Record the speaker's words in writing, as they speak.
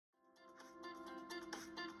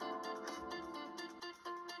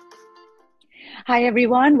Hi,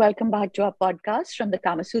 everyone. Welcome back to our podcast From the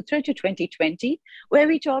Kama Sutra to 2020, where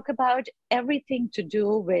we talk about everything to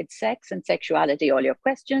do with sex and sexuality, all your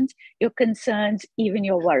questions, your concerns, even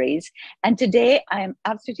your worries. And today I am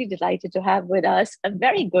absolutely delighted to have with us a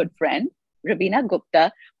very good friend, Rabina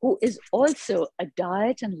Gupta, who is also a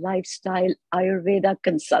diet and lifestyle Ayurveda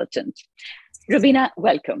consultant. Rabina,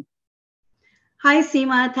 welcome. Hi,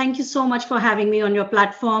 Seema. Thank you so much for having me on your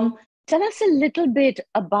platform. Tell us a little bit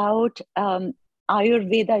about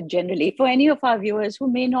Ayurveda generally, for any of our viewers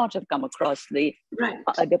who may not have come across the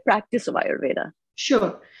practice of Ayurveda.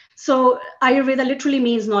 Sure. So Ayurveda literally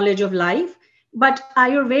means knowledge of life, but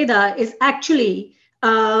Ayurveda is actually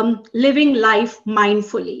living life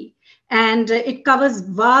mindfully. And it covers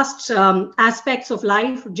vast aspects of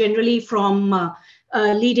life, generally from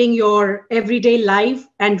leading your everyday life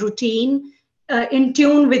and routine in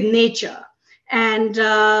tune with nature, and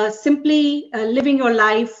simply living your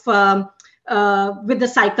life with the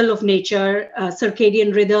cycle of nature,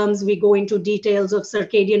 circadian rhythms. We go into details of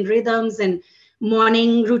circadian rhythms and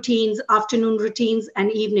morning routines, afternoon routines,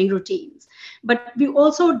 and evening routines. But we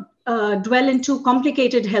also dwell into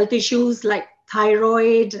complicated health issues like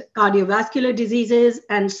thyroid, cardiovascular diseases,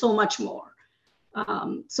 and so much more.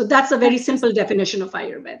 So that's a very simple definition of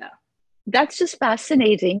Ayurveda. That's just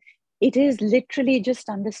fascinating. It is literally just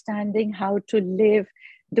understanding how to live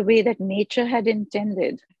the way that nature had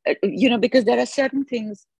intended. Because there are certain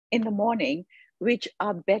things in the morning which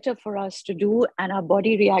are better for us to do and our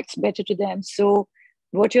body reacts better to them. So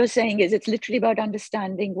what you're saying is it's literally about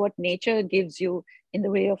understanding what nature gives you in the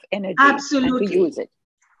way of energy. Absolutely. And to use it.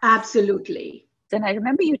 Absolutely. And I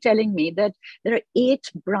remember you telling me that there are 8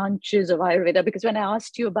 branches of Ayurveda, because when I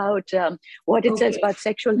asked you about what it says about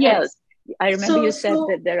sexual health, I remember you said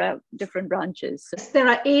that there are different branches. There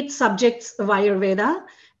are 8 subjects of Ayurveda,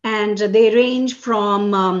 and they range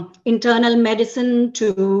from internal medicine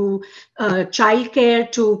to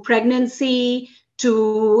childcare to pregnancy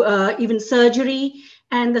to even surgery.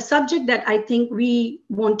 And the subject that I think we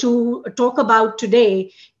want to talk about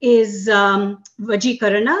today is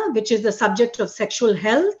Vajikarana, which is the subject of sexual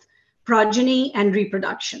health, progeny, and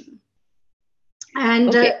reproduction.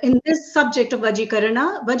 And in this subject of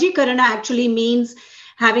Vajikarana actually means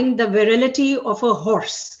having the virility of a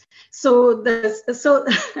horse. So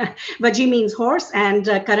Vaji means horse, and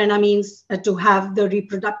Karana means to have the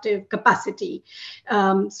reproductive capacity.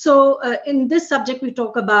 In this subject, we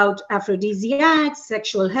talk about aphrodisiacs,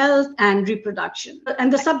 sexual health, and reproduction.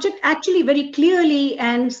 And the subject actually very clearly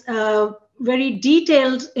and in a very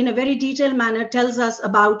detailed manner tells us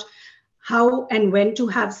about how and when to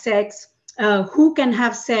have sex, who can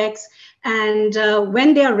have sex, and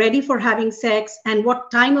when they are ready for having sex, and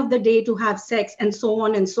what time of the day to have sex, and so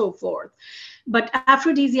on and so forth. But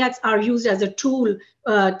aphrodisiacs are used as a tool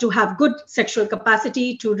to have good sexual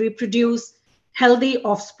capacity, to reproduce healthy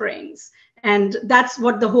offsprings. And that's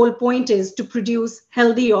what the whole point is, to produce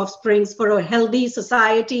healthy offsprings for a healthy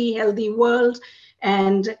society, healthy world,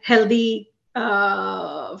 and healthy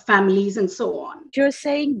families, and so on. You're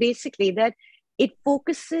saying basically that it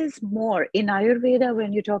focuses more in Ayurveda.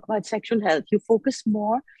 When you talk about sexual health, you focus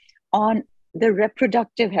more on the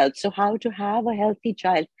reproductive health. So how to have a healthy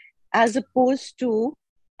child, as opposed to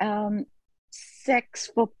sex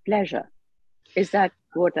for pleasure. Is that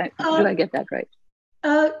what do I get that right?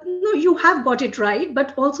 No, you have got it right.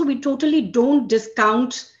 But also we totally don't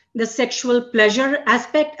discount the sexual pleasure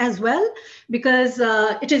aspect as well, because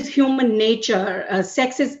it is human nature.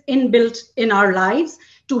 Sex is inbuilt in our lives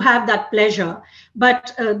to have that pleasure.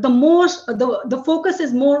 But the focus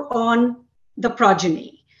is more on the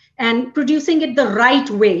progeny and producing it the right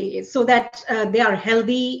way, so that they are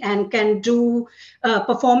healthy and can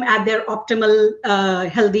perform at their optimal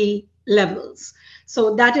healthy levels.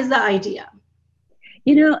 So that is the idea.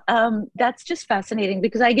 That's just fascinating,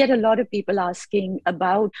 because I get a lot of people asking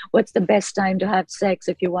about what's the best time to have sex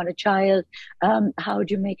if you want a child. How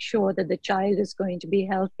do you make sure that the child is going to be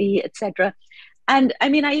healthy, etc. And I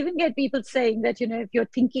mean, I even get people saying that, if you're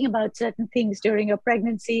thinking about certain things during your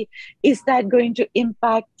pregnancy, is that going to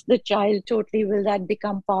impact the child totally? Will that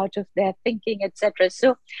become part of their thinking, etc.?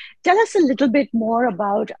 So tell us a little bit more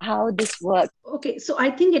about how this works. Okay, so I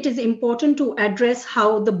think it is important to address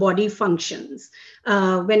how the body functions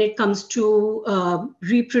when it comes to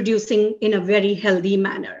reproducing in a very healthy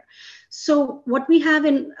manner. So what we have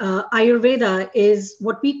in Ayurveda is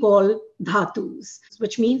what we call dhatus,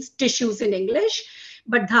 which means tissues in English.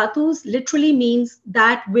 But dhatus literally means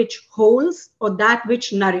that which holds or that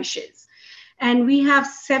which nourishes. And we have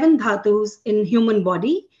 7 dhatus in human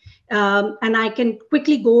body. And I can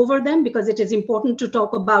quickly go over them because it is important to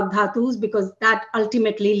talk about dhatus, because that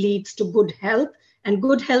ultimately leads to good health, and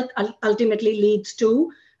good health ultimately leads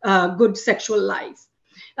to good sexual life.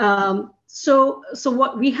 So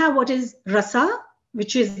what we have, what is rasa,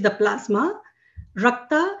 which is the plasma,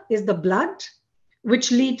 rakta is the blood,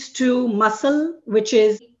 which leads to muscle, which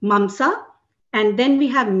is mamsa, and then we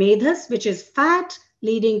have medhas, which is fat,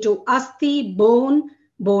 leading to asti, bone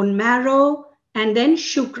marrow, and then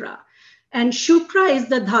shukra. And shukra is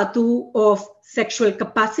the dhatu of sexual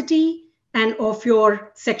capacity and of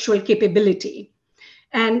your sexual capability.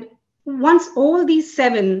 And once all these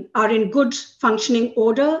 7 are in good functioning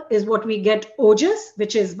order is what we get ojas,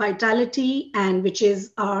 which is vitality and which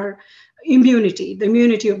is our immunity, the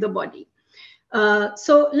immunity of the body.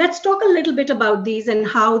 So let's talk a little bit about these and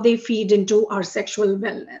how they feed into our sexual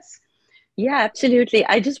wellness. Yeah, absolutely.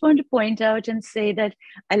 I just want to point out and say that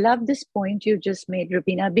I love this point you just made,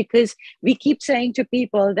 Rabina, because we keep saying to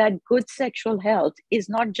people that good sexual health is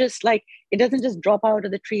not just like, it doesn't just drop out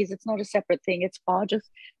of the trees. It's not a separate thing. It's part of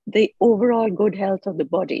the overall good health of the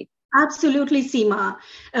body. Absolutely, Seema,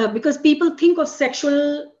 because people think of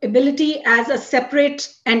sexual ability as a separate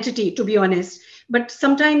entity, to be honest. But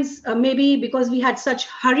sometimes maybe because we had such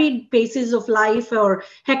hurried paces of life or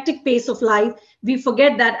hectic pace of life, we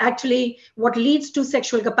forget that actually what leads to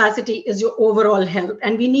sexual capacity is your overall health.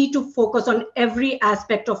 And we need to focus on every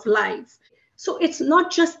aspect of life. So it's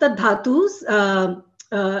not just the dhatus,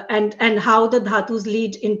 and how the dhatus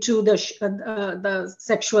lead into the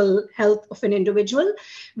sexual health of an individual.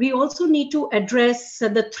 We also need to address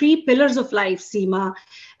the 3 pillars of life, Seema.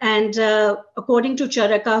 And according to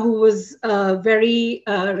Charaka, who was very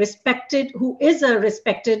respected, who is a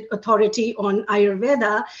respected authority on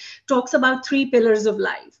Ayurveda, talks about 3 pillars of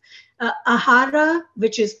life. Ahara,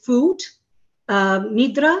 which is food,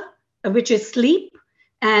 nidra, which is sleep,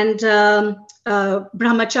 and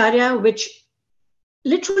brahmacharya, which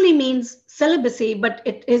literally means celibacy, but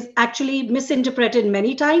it is actually misinterpreted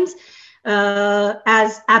many times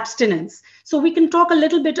as abstinence. So we can talk a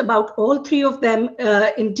little bit about all 3 of them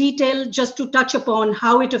in detail, just to touch upon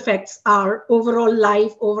how it affects our overall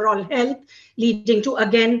life, overall health, leading to,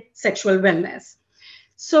 again, sexual wellness.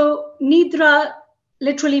 So nidra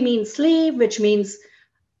literally means sleep, which means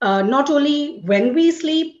not only when we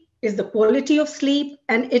sleep, is the quality of sleep,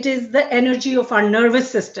 and it is the energy of our nervous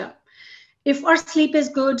system. If our sleep is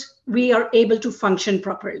good, we are able to function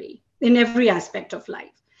properly in every aspect of life.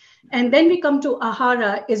 And then we come to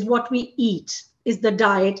ahara, is what we eat, is the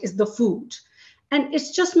diet, is the food. And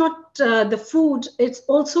it's just not the food, it's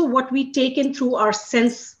also what we take in through our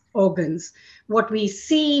sense organs. What we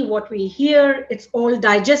see, what we hear, it's all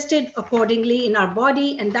digested accordingly in our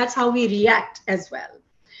body, and that's how we react as well.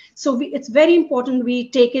 So it's very important we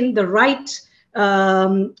take in the right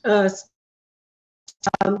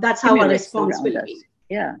that's how our response will be.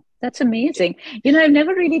 Yeah, that's amazing. I've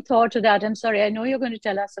never really thought of that. I'm sorry. I know you're going to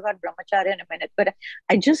tell us about brahmacharya in a minute, but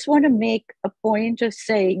I just want to make a point of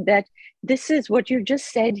saying that this is what you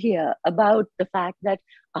just said here about the fact that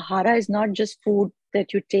ahara is not just food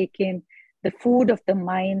that you take in, the food of the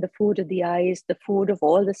mind, the food of the eyes, the food of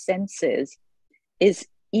all the senses is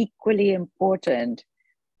equally important.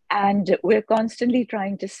 And we're constantly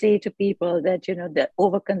trying to say to people that, the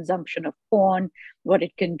overconsumption of porn, what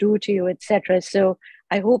it can do to you, etc. So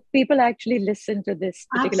I hope people actually listen to this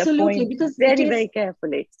particular point because very, very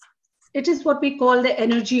carefully. It is what we call the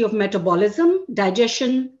energy of metabolism,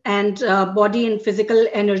 digestion, and body and physical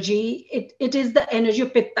energy. It is the energy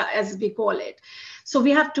of pitta, as we call it. So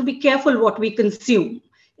we have to be careful what we consume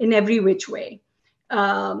in every which way.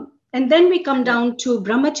 And then we come down to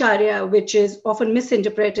brahmacharya, which is often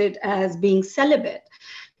misinterpreted as being celibate.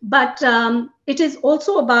 But it is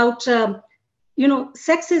also about,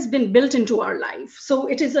 sex has been built into our life. So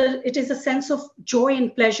it is a sense of joy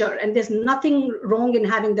and pleasure. And there's nothing wrong in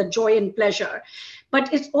having the joy and pleasure.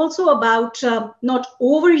 But it's also about not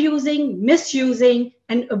overusing, misusing,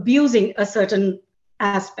 and abusing a certain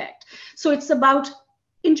aspect. So it's about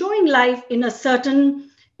enjoying life in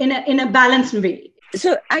a balanced way.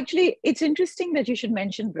 So actually, it's interesting that you should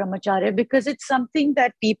mention brahmacharya because it's something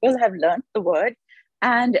that people have learned the word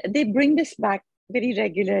and they bring this back very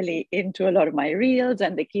regularly into a lot of my reels,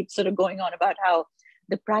 and they keep sort of going on about how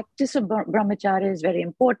the practice of brahmacharya is very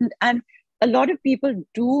important. And a lot of people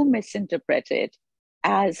do misinterpret it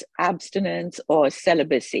as abstinence or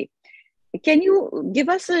celibacy. Can you give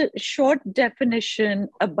us a short definition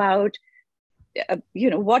about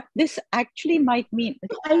what this actually might mean?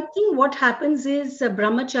 I think what happens is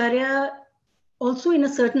brahmacharya also in a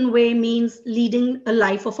certain way means leading a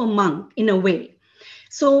life of a monk in a way.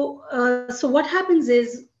 So what happens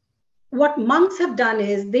is what monks have done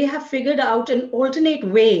is they have figured out an alternate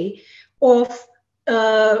way of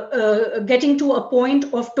getting to a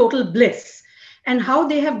point of total bliss. And how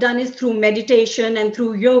they have done is through meditation and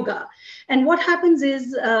through yoga. And what happens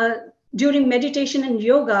is during meditation and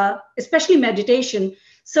yoga, especially meditation,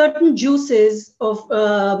 certain juices of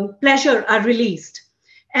pleasure are released.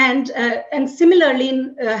 And similarly,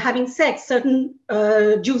 in having sex, certain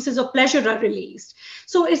juices of pleasure are released.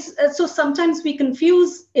 So sometimes we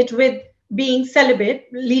confuse it with being celibate,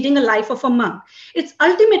 leading a life of a monk. It's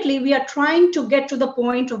ultimately we are trying to get to the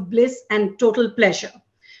point of bliss and total pleasure.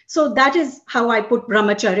 So that is how I put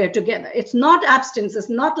brahmacharya together. It's not abstinence. It's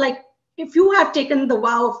not like if you have taken the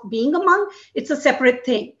vow of being a monk, it's a separate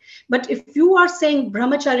thing. But if you are saying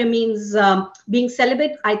brahmacharya means being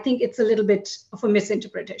celibate, I think it's a little bit of a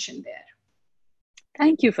misinterpretation there.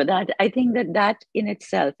 Thank you for that. I think that that in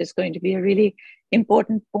itself is going to be a really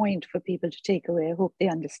important point for people to take away. I hope they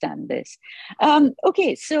understand this.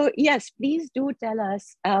 Okay, so yes, please do tell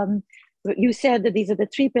us. You said that these are the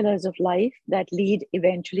 3 pillars of life that lead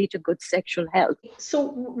eventually to good sexual health. So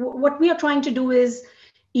what we are trying to do is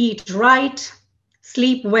eat right,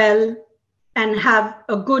 sleep well, and have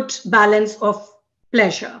a good balance of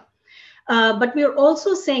pleasure. But we're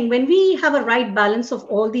also saying when we have a right balance of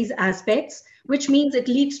all these aspects, which means it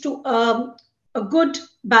leads to a good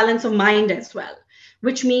balance of mind as well,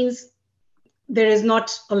 which means there is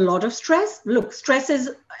not a lot of stress. Look, stress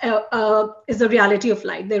is a reality of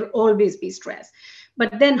life. There will always be stress.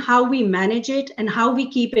 But then how we manage it and how we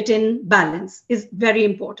keep it in balance is very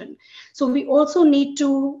important. So we also need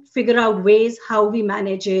to figure out ways how we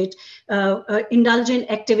manage it, indulge in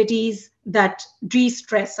activities that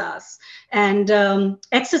de-stress us. And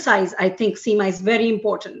exercise, I think, Seema, is very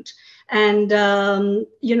important. And,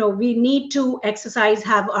 we need to exercise,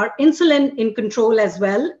 have our insulin in control as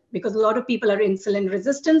well, because a lot of people are insulin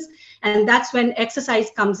resistant. And that's when exercise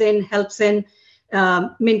comes in, helps in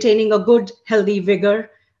maintaining a good, healthy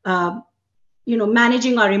vigor.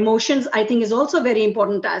 Managing our emotions, I think, is also a very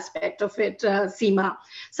important aspect of it, Seema.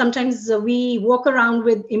 Sometimes we walk around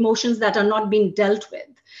with emotions that are not being dealt with.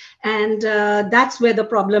 And that's where the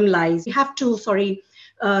problem lies. We have to,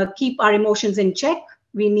 keep our emotions in check.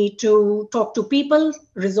 We need to talk to people,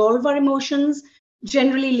 resolve our emotions,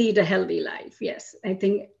 generally lead a healthy life. Yes, I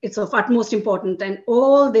think it's of utmost importance. And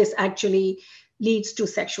all this actually leads to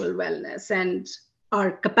sexual wellness and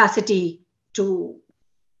our capacity to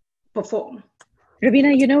perform.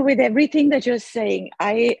 Rabina, with everything that you're saying,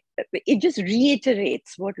 it just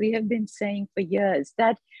reiterates what we have been saying for years,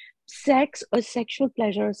 that sex or sexual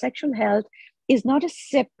pleasure or sexual health is not a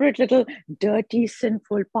separate little dirty,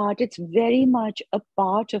 sinful part. It's very much a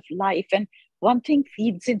part of life. And one thing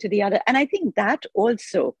feeds into the other. And I think that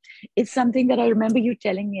also is something that I remember you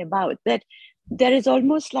telling me about, that there is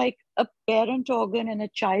almost like a parent organ and a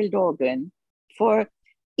child organ for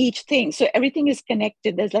each thing. So everything is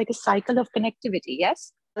connected. There's like a cycle of connectivity,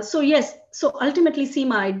 yes? So yes, so ultimately,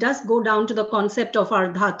 Seema, it does go down to the concept of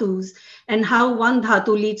our dhatus and how one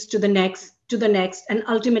dhatu leads to the next, and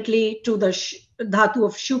ultimately to the dhatu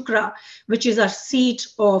of Shukra, which is our seat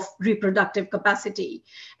of reproductive capacity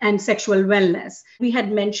and sexual wellness. We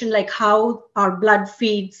had mentioned like how our blood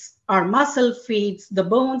feeds, our muscle feeds the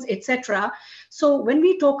bones, etc. So when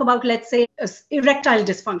we talk about, let's say, erectile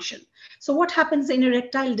dysfunction, so what happens in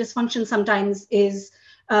erectile dysfunction sometimes is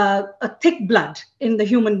a thick blood in the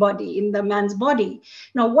human body, in the man's body.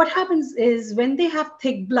 Now, what happens is when they have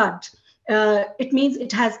thick blood, it means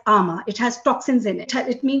it has ama, it has toxins in it.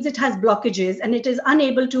 It means it has blockages and it is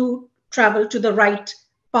unable to travel to the right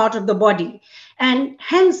part of the body. And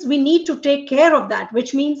hence, we need to take care of that,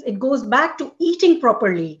 which means it goes back to eating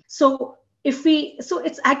properly. So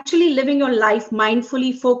it's actually living your life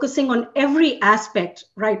mindfully, focusing on every aspect,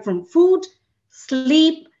 right from food,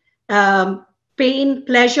 sleep, pain,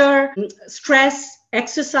 pleasure, stress,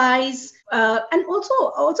 exercise, and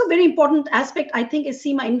also very important aspect, I think, is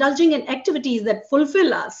Seema, indulging in activities that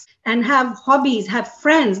fulfill us and have hobbies, have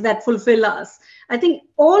friends that fulfill us. I think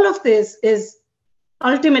all of this is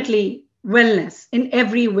ultimately wellness in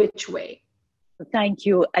every which way. Thank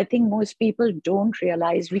you. I think most people don't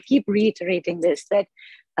realize, we keep reiterating this, that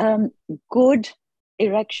good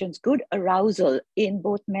erections, good arousal in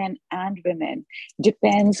both men and women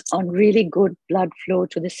depends on really good blood flow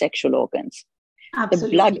to the sexual organs. Absolutely.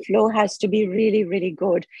 The blood flow has to be really, really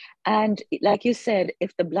good. And like you said,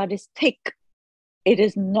 if the blood is thick, it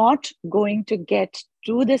is not going to get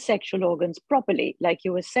to the sexual organs properly. Like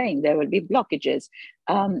you were saying, there will be blockages.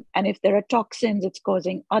 And if there are toxins, it's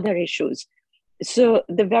causing other issues. So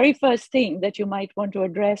the very first thing that you might want to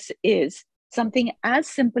address is something as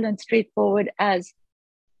simple and straightforward as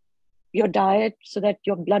your diet so that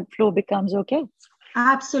your blood flow becomes okay?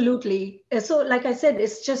 Absolutely. So, like I said,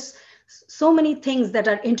 it's just so many things that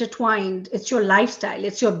are intertwined. It's your lifestyle.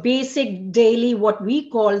 It's your basic daily, what we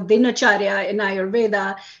call dinacharya in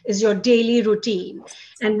Ayurveda, is your daily routine,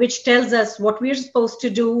 and which tells us what we're supposed to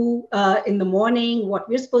do in the morning, what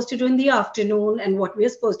we're supposed to do in the afternoon, and what we're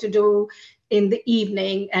supposed to do in the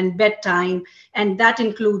evening and bedtime. And that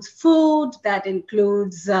includes food, that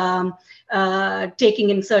includes taking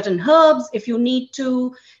in certain herbs if you need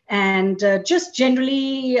to, and just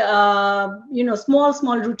generally,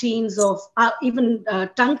 small routines of even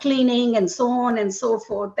tongue cleaning and so on and so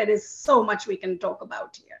forth. There is so much we can talk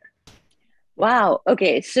about here. Wow.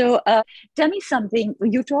 Okay. So tell me something.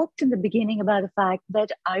 You talked in the beginning about the fact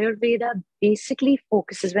that Ayurveda basically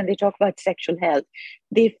focuses, when they talk about sexual health,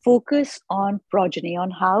 they focus on progeny,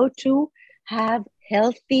 on how to have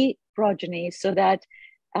healthy progeny so that,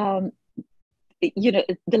 um,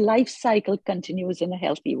 the life cycle continues in a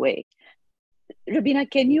healthy way. Rabina,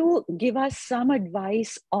 can you give us some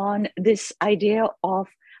advice on this idea of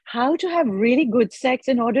how to have really good sex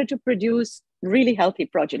in order to produce really healthy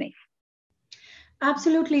progeny?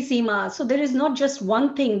 Absolutely, Seema. So there is not just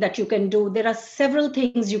one thing that you can do. There are several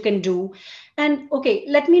things you can do. And okay,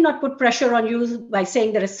 let me not put pressure on you by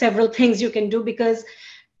saying there are several things you can do, because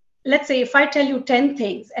let's say if I tell you 10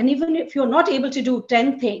 things, and even if you're not able to do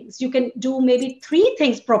 10 things, you can do maybe 3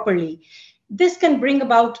 things properly. This can bring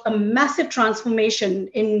about a massive transformation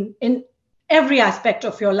in every aspect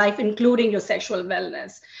of your life, including your sexual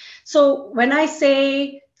wellness. So when I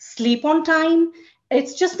say sleep on time,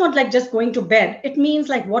 it's just not like just going to bed. It means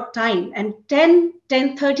like what time. And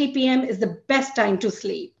 10:30 p.m. is the best time to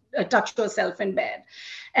sleep. Tuck yourself in bed.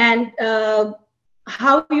 And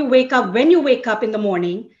how you wake up, when you wake up in the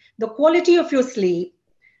morning, the quality of your sleep,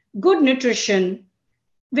 good nutrition,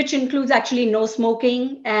 which includes actually no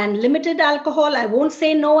smoking and limited alcohol. I won't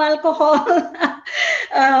say no alcohol.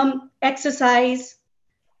 Exercise,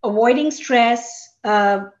 avoiding stress,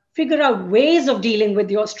 figure out ways of dealing with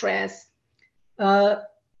your stress, uh,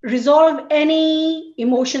 resolve any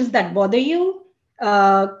emotions that bother you,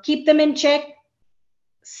 keep them in check,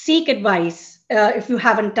 seek advice if you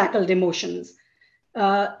haven't tackled emotions,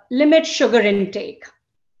 limit sugar intake,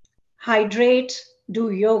 hydrate, do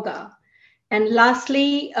yoga. And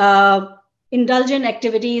lastly, indulge in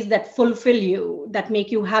activities that fulfill you, that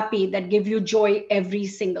make you happy, that give you joy every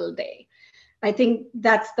single day. I think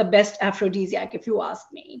that's the best aphrodisiac, if you ask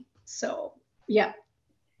me. So, yeah.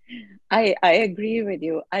 I agree with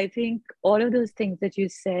you. I think all of those things that you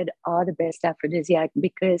said are the best aphrodisiac,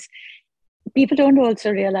 because people don't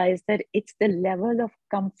also realize that it's the level of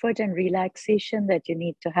comfort and relaxation that you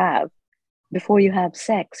need to have before you have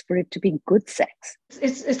sex for it to be good sex.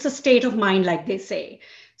 It's a state of mind, like they say.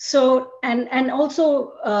 So, and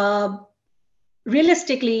also,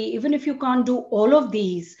 realistically, even if you can't do all of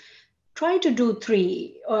these, try to do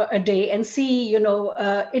 3 a day and see,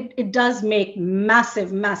 it does make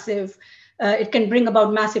massive, it can bring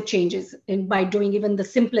about massive changes in by doing even the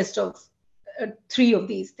simplest of 3 of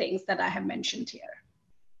these things that I have mentioned here.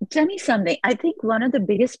 Tell me something. I think one of the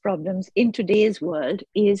biggest problems in today's world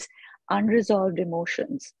is unresolved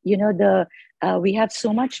emotions. We have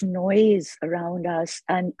so much noise around us,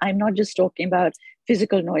 and I'm not just talking about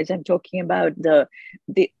physical noise. I'm talking about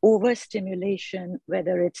the overstimulation,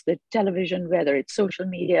 whether it's the television, whether it's social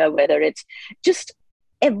media, whether it's just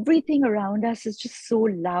everything around us is just so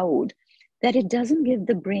loud that it doesn't give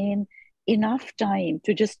the brain enough time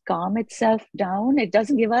to just calm itself down. It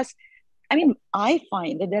doesn't give us, I mean, I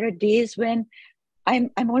find that there are days when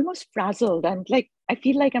I'm almost frazzled. I'm like, I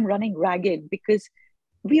feel like I'm running ragged because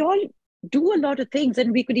we all do a lot of things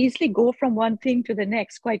and we could easily go from one thing to the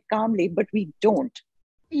next quite calmly, but we don't.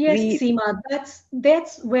 Yes, We Seema,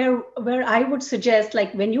 that's where I would suggest,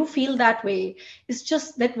 like when you feel that way, it's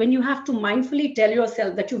just that when you have to mindfully tell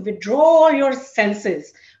yourself that you withdraw all your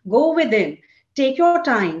senses, go within, take your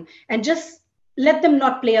time, and just let them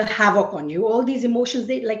not play a havoc on you. All these emotions,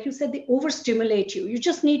 they, like you said, they overstimulate you. You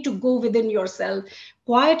just need to go within yourself,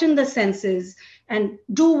 quieten the senses, and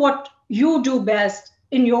do what you do best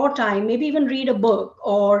in your time. Maybe even read a book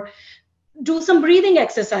or do some breathing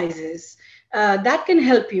exercises that can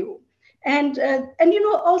help you. And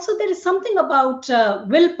also there is something about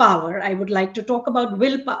willpower. I would like to talk about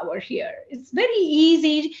willpower here. It's very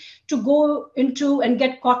easy to go into and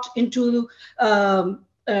get caught into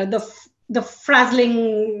the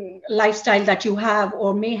frazzling lifestyle that you have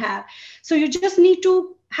or may have. So you just need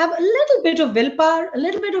to have a little bit of willpower, a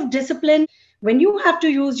little bit of discipline. When you have to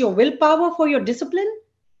use your willpower for your discipline,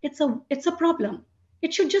 it's a problem.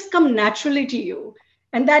 It should just come naturally to you,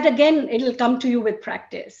 and that again, it'll come to you with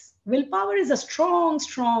practice. Willpower is a strong,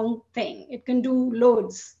 strong thing. It can do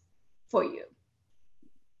loads for you.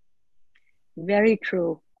 Very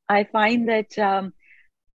true. I find that to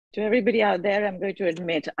everybody out there, I'm going to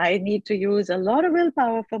admit I need to use a lot of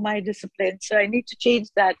willpower for my discipline. So I need to change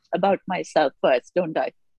that about myself first, don't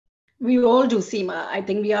I? We all do, Seema. I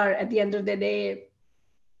think we are, at the end of the day,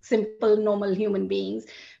 simple, normal human beings.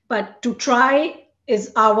 But to try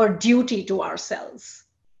is our duty to ourselves.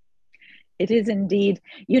 It is indeed.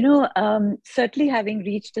 Certainly having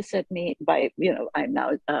reached a certain age I'm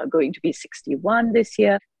now going to be 61 this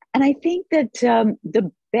year. And I think that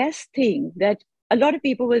the best thing that a lot of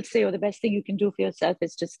people will say, or the best thing you can do for yourself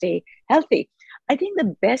is to stay healthy. I think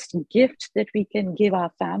the best gift that we can give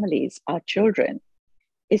our families, our children,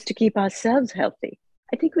 is to keep ourselves healthy.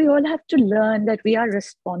 I think we all have to learn that we are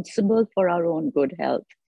responsible for our own good health.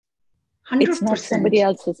 100%. It's not somebody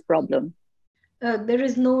else's problem. There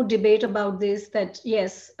is no debate about this, that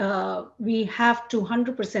yes, we have to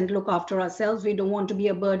 100% look after ourselves. We don't want to be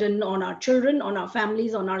a burden on our children, on our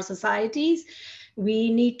families, on our societies.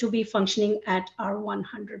 We need to be functioning at our 100%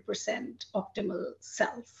 optimal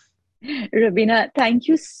self. Rabina, thank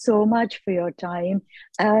you so much for your time.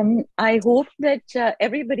 I hope that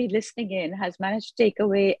everybody listening in has managed to take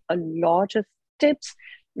away a lot of tips,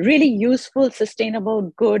 really useful,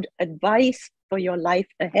 sustainable, good advice for your life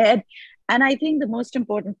ahead. And I think the most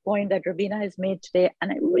important point that Rabina has made today,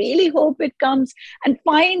 and I really hope it comes and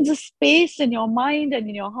finds a space in your mind and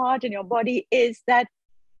in your heart and your body, is that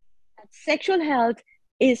sexual health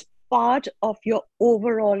is part of your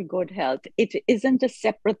overall good health. It isn't a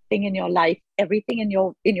separate thing in your life. Everything in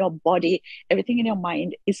your body, everything in your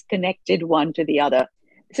mind is connected one to the other.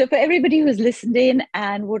 So for everybody who's listened in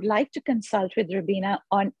and would like to consult with Rabina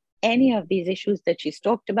on any of these issues that she's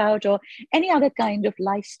talked about, or any other kind of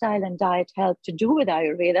lifestyle and diet health to do with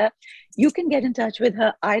Ayurveda, you can get in touch with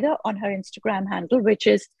her either on her Instagram handle, which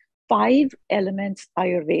is 5 Elements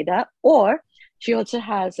Ayurveda, or she also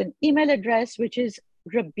has an email address, which is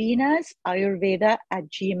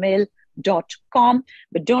rabinasayurveda@gmail.com.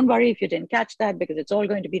 But don't worry if you didn't catch that, because it's all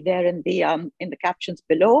going to be there in the captions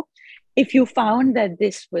below. If you found that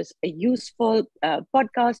this was a useful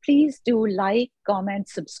podcast, please do like, comment,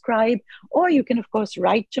 subscribe, or you can, of course,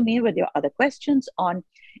 write to me with your other questions on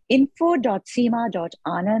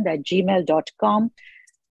info.seema.anand@gmail.com.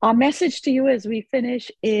 Our message to you as we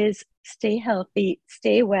finish is stay healthy,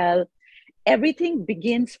 stay well. Everything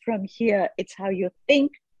begins from here. It's how you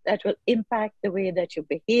think that will impact the way that you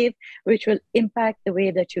behave, which will impact the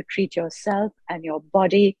way that you treat yourself and your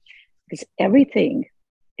body, because everything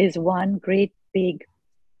is one great big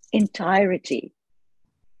entirety.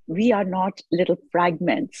 We are not little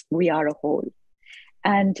fragments. We are a whole.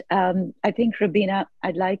 And I think, Rabina,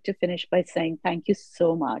 I'd like to finish by saying thank you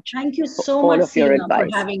so much. Thank you so much, Seema, for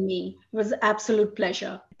having me. It was an absolute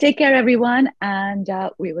pleasure. Take care, everyone, and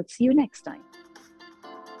we will see you next time.